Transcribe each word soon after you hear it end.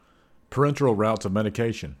Parenteral routes of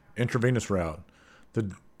medication. Intravenous route.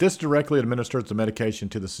 This directly administers the medication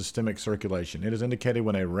to the systemic circulation. It is indicated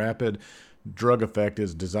when a rapid drug effect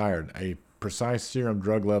is desired, a precise serum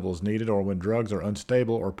drug level is needed, or when drugs are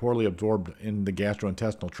unstable or poorly absorbed in the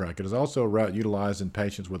gastrointestinal tract. It is also a route utilized in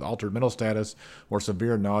patients with altered mental status or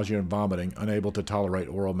severe nausea and vomiting, unable to tolerate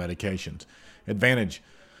oral medications. Advantage: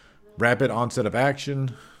 rapid onset of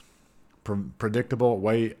action, predictable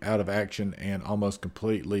way out of action, and almost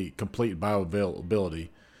complete bioavailability.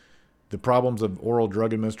 The problems of oral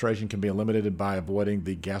drug administration can be eliminated by avoiding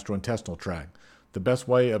the gastrointestinal tract. The best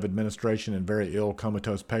way of administration in very ill,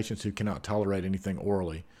 comatose patients who cannot tolerate anything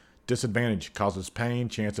orally. Disadvantage: causes pain,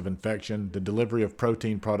 chance of infection. The delivery of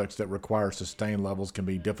protein products that require sustained levels can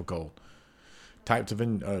be difficult. Types of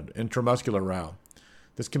intramuscular route.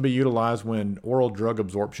 This can be utilized when oral drug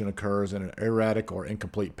absorption occurs in an erratic or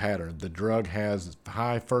incomplete pattern. The drug has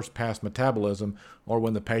high first-pass metabolism, or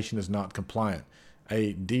when the patient is not compliant.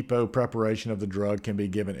 A depot preparation of the drug can be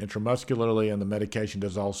given intramuscularly, and the medication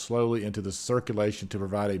dissolves slowly into the circulation to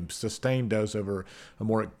provide a sustained dose over a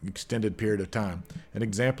more extended period of time. An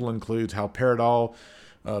example includes how Parenteral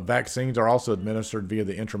vaccines are also administered via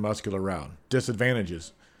the intramuscular route.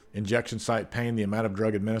 Disadvantages: injection site pain. The amount of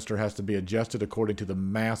drug administered has to be adjusted according to the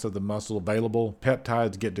mass of the muscle available.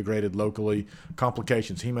 Peptides get degraded locally.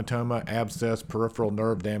 Complications: hematoma, abscess, peripheral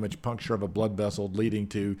nerve damage, puncture of a blood vessel leading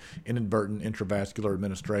to inadvertent intravascular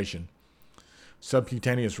administration.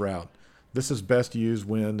 Subcutaneous route. This is best used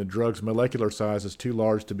when the drug's molecular size is too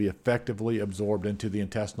large to be effectively absorbed into the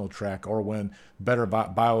intestinal tract, or when better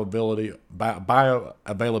bioavailability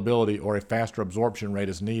or a faster absorption rate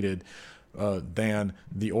is needed than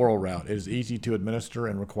the oral route. It is easy to administer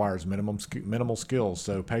and requires minimal skills,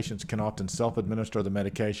 so patients can often self-administer the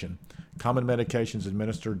medication. Common medications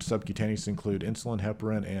administered subcutaneously include insulin,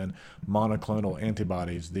 heparin, and monoclonal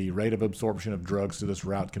antibodies. The rate of absorption of drugs through this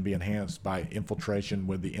route can be enhanced by infiltration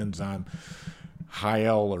with the enzyme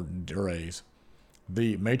hyaluronidase.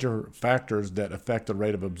 The major factors that affect the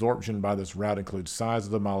rate of absorption by this route include size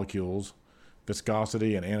of the molecules,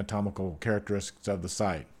 viscosity, and anatomical characteristics of the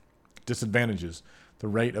site. Disadvantages: the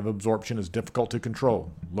rate of absorption is difficult to control.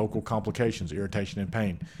 Local complications, irritation, and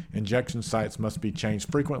pain. Injection sites must be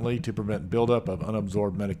changed frequently to prevent buildup of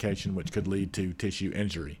unabsorbed medication, which could lead to tissue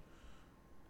injury.